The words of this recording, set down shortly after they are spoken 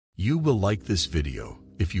You will like this video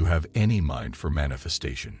if you have any mind for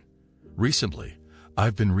manifestation. Recently,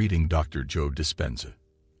 I've been reading Dr. Joe Dispenza.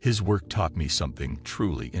 His work taught me something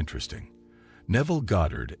truly interesting. Neville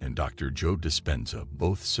Goddard and Dr. Joe Dispenza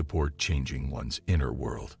both support changing one's inner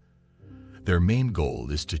world. Their main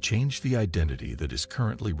goal is to change the identity that is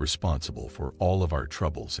currently responsible for all of our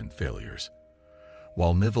troubles and failures.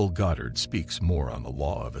 While Neville Goddard speaks more on the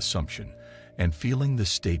law of assumption and feeling the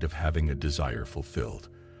state of having a desire fulfilled,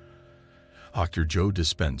 Dr. Joe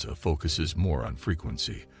Dispenza focuses more on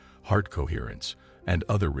frequency, heart coherence, and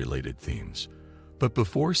other related themes. But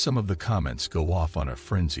before some of the comments go off on a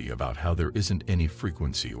frenzy about how there isn't any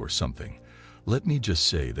frequency or something, let me just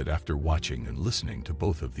say that after watching and listening to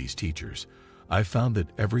both of these teachers, I found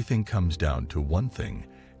that everything comes down to one thing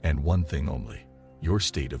and one thing only: your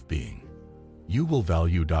state of being. You will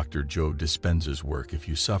value Dr. Joe Dispenza's work if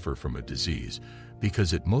you suffer from a disease,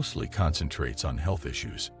 because it mostly concentrates on health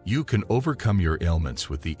issues. You can overcome your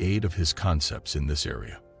ailments with the aid of his concepts in this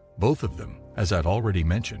area. Both of them, as I'd already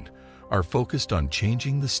mentioned, are focused on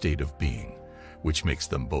changing the state of being, which makes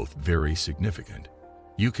them both very significant.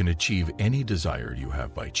 You can achieve any desire you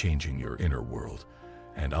have by changing your inner world,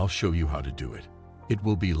 and I'll show you how to do it. It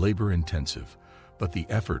will be labor-intensive, but the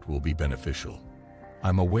effort will be beneficial.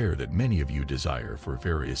 I'm aware that many of you desire for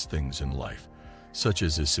various things in life, such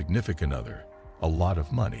as a significant other, a lot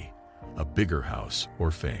of money, a bigger house, or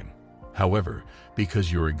fame. However,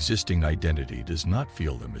 because your existing identity does not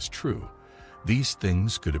feel them as true, these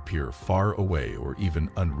things could appear far away or even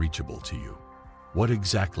unreachable to you. What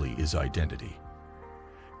exactly is identity?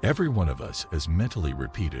 Every one of us has mentally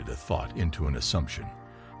repeated a thought into an assumption,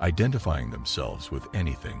 identifying themselves with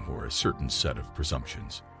anything or a certain set of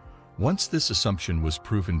presumptions. Once this assumption was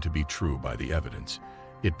proven to be true by the evidence,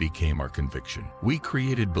 it became our conviction. We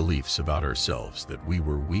created beliefs about ourselves that we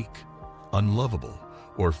were weak, unlovable,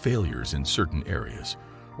 or failures in certain areas,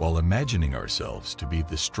 while imagining ourselves to be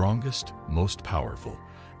the strongest, most powerful,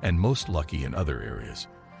 and most lucky in other areas,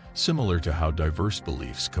 similar to how diverse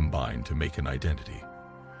beliefs combine to make an identity.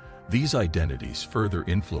 These identities further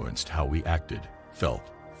influenced how we acted,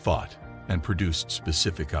 felt, thought, and produced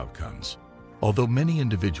specific outcomes. Although many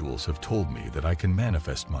individuals have told me that I can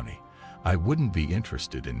manifest money, I wouldn't be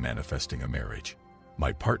interested in manifesting a marriage.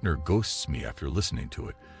 My partner ghosts me after listening to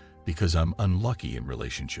it because I'm unlucky in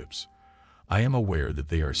relationships. I am aware that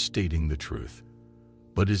they are stating the truth.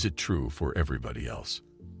 But is it true for everybody else?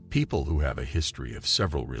 People who have a history of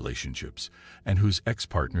several relationships and whose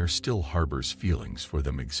ex-partner still harbors feelings for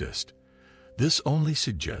them exist. This only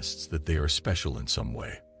suggests that they are special in some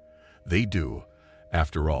way. They do,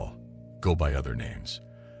 after all, go by other names.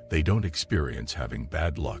 They don't experience having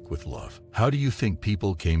bad luck with love. How do you think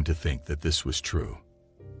people came to think that this was true?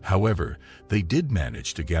 However, they did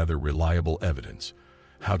manage to gather reliable evidence.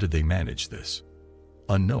 How did they manage this?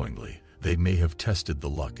 Unknowingly, they may have tested the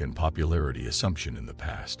luck and popularity assumption in the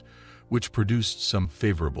past, which produced some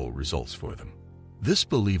favorable results for them. This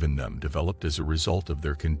belief in them developed as a result of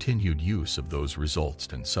their continued use of those results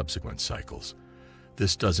and subsequent cycles.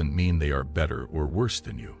 This doesn't mean they are better or worse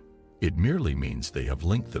than you. It merely means they have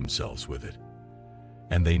linked themselves with it,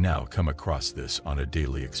 and they now come across this on a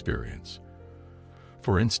daily experience.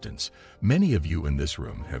 For instance, many of you in this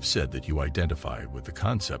room have said that you identify with the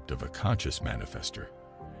concept of a conscious manifester,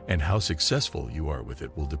 and how successful you are with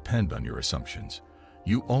it will depend on your assumptions.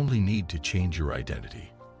 You only need to change your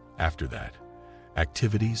identity. After that,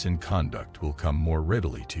 activities and conduct will come more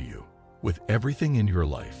readily to you. With everything in your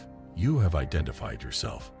life, you have identified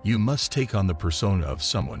yourself. You must take on the persona of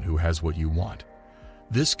someone who has what you want.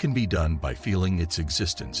 This can be done by feeling its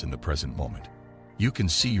existence in the present moment. You can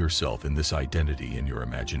see yourself in this identity in your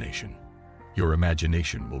imagination. Your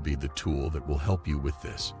imagination will be the tool that will help you with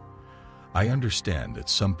this. I understand that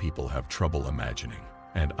some people have trouble imagining,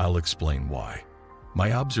 and I'll explain why.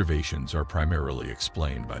 My observations are primarily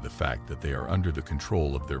explained by the fact that they are under the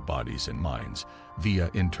control of their bodies and minds via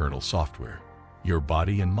internal software. Your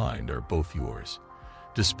body and mind are both yours.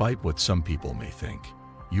 Despite what some people may think,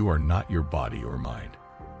 you are not your body or mind.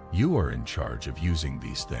 You are in charge of using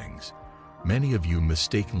these things. Many of you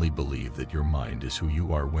mistakenly believe that your mind is who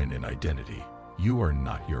you are when in identity. You are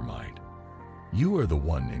not your mind. You are the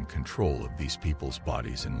one in control of these people's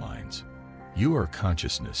bodies and minds. You are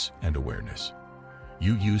consciousness and awareness.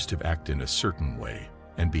 You used to act in a certain way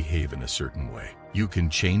and behave in a certain way. You can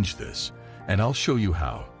change this, and I'll show you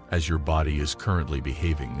how, as your body is currently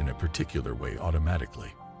behaving in a particular way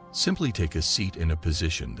automatically. Simply take a seat in a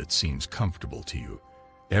position that seems comfortable to you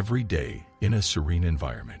every day in a serene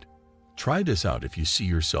environment. Try this out if you see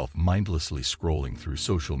yourself mindlessly scrolling through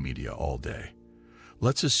social media all day.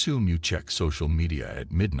 Let's assume you check social media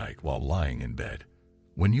at midnight while lying in bed.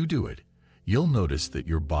 When you do it, you'll notice that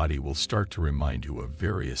your body will start to remind you of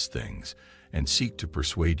various things and seek to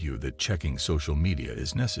persuade you that checking social media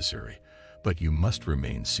is necessary, but you must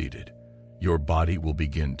remain seated. Your body will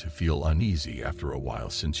begin to feel uneasy after a while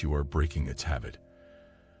since you are breaking its habit.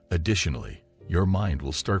 Additionally, your mind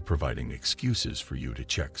will start providing excuses for you to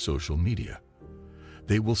check social media.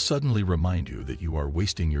 They will suddenly remind you that you are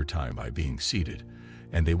wasting your time by being seated,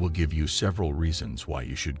 and they will give you several reasons why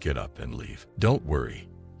you should get up and leave. Don't worry,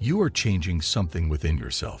 you are changing something within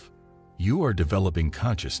yourself. You are developing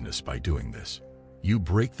consciousness by doing this. You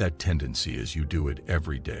break that tendency as you do it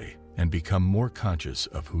every day and become more conscious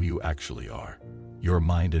of who you actually are. Your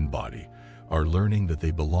mind and body are learning that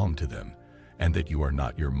they belong to them and that you are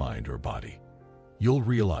not your mind or body. You'll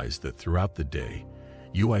realize that throughout the day,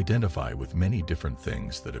 you identify with many different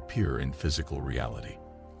things that appear in physical reality,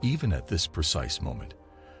 even at this precise moment.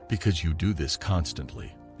 Because you do this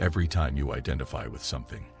constantly, every time you identify with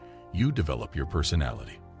something, you develop your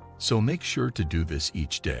personality. So make sure to do this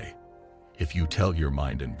each day. If you tell your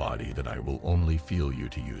mind and body that I will only feel you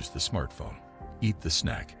to use the smartphone, eat the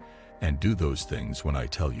snack, and do those things when I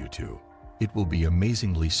tell you to, it will be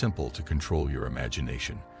amazingly simple to control your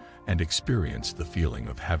imagination and experience the feeling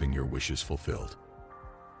of having your wishes fulfilled.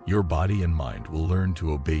 Your body and mind will learn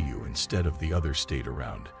to obey you instead of the other state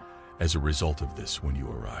around. As a result of this, when you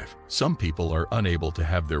arrive, some people are unable to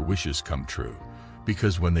have their wishes come true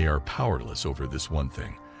because when they are powerless over this one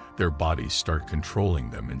thing, their bodies start controlling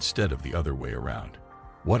them instead of the other way around.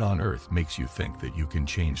 What on earth makes you think that you can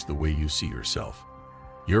change the way you see yourself?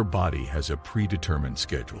 Your body has a predetermined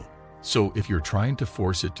schedule, so if you're trying to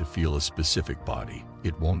force it to feel a specific body,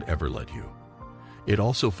 it won't ever let you. It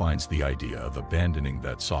also finds the idea of abandoning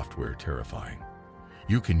that software terrifying.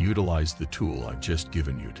 You can utilize the tool I've just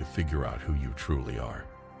given you to figure out who you truly are.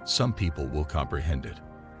 Some people will comprehend it,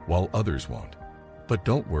 while others won't. But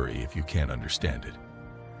don't worry if you can't understand it.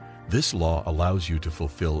 This law allows you to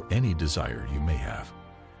fulfill any desire you may have.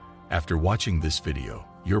 After watching this video,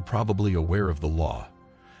 you're probably aware of the law,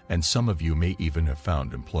 and some of you may even have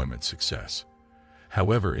found employment success.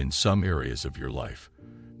 However, in some areas of your life,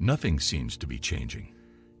 nothing seems to be changing.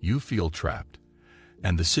 You feel trapped,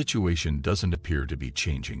 and the situation doesn't appear to be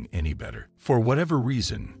changing any better. For whatever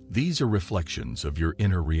reason, these are reflections of your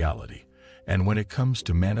inner reality, and when it comes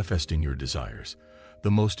to manifesting your desires, the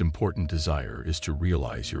most important desire is to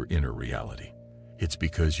realize your inner reality. It's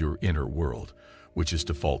because your inner world, which is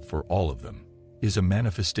default for all of them, is a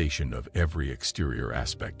manifestation of every exterior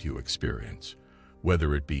aspect you experience,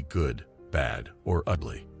 whether it be good, bad, or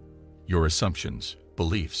ugly. Your assumptions,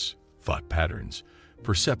 beliefs, thought patterns,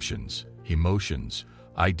 perceptions, emotions,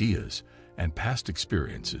 ideas, and past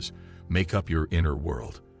experiences make up your inner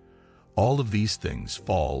world. All of these things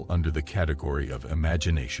fall under the category of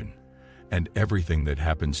imagination, and everything that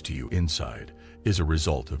happens to you inside is a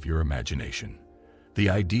result of your imagination. The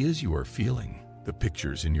ideas you are feeling, the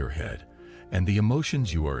pictures in your head, and the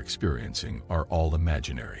emotions you are experiencing are all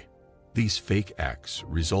imaginary. These fake acts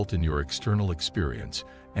result in your external experience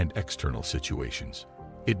and external situations.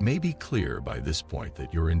 It may be clear by this point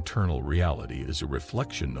that your internal reality is a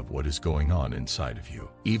reflection of what is going on inside of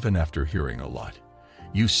you. Even after hearing a lot,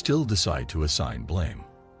 you still decide to assign blame,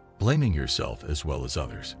 blaming yourself as well as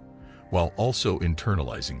others, while also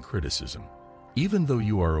internalizing criticism. Even though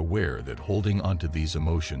you are aware that holding onto these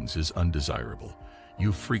emotions is undesirable,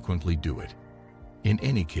 you frequently do it. In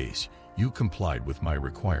any case, you complied with my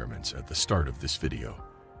requirements at the start of this video,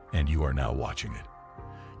 and you are now watching it.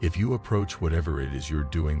 If you approach whatever it is you're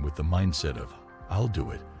doing with the mindset of, I'll do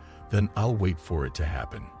it, then I'll wait for it to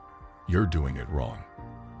happen, you're doing it wrong.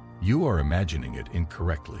 You are imagining it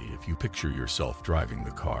incorrectly if you picture yourself driving the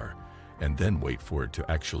car and then wait for it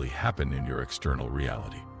to actually happen in your external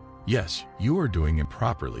reality. Yes, you are doing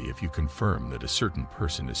improperly if you confirm that a certain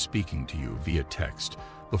person is speaking to you via text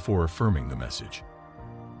before affirming the message.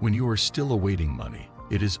 When you are still awaiting money,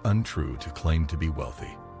 it is untrue to claim to be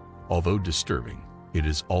wealthy. Although disturbing, it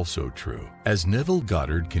is also true. As Neville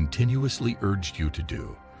Goddard continuously urged you to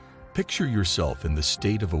do, picture yourself in the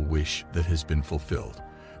state of a wish that has been fulfilled,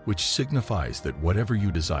 which signifies that whatever you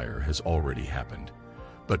desire has already happened.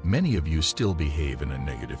 But many of you still behave in a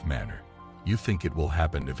negative manner. You think it will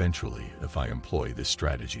happen eventually if I employ this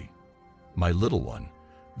strategy. My little one,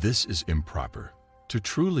 this is improper. To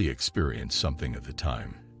truly experience something at the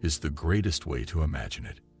time is the greatest way to imagine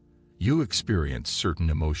it. You experience certain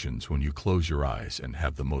emotions when you close your eyes and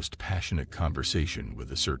have the most passionate conversation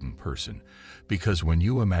with a certain person, because when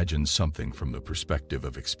you imagine something from the perspective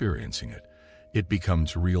of experiencing it, it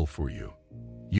becomes real for you.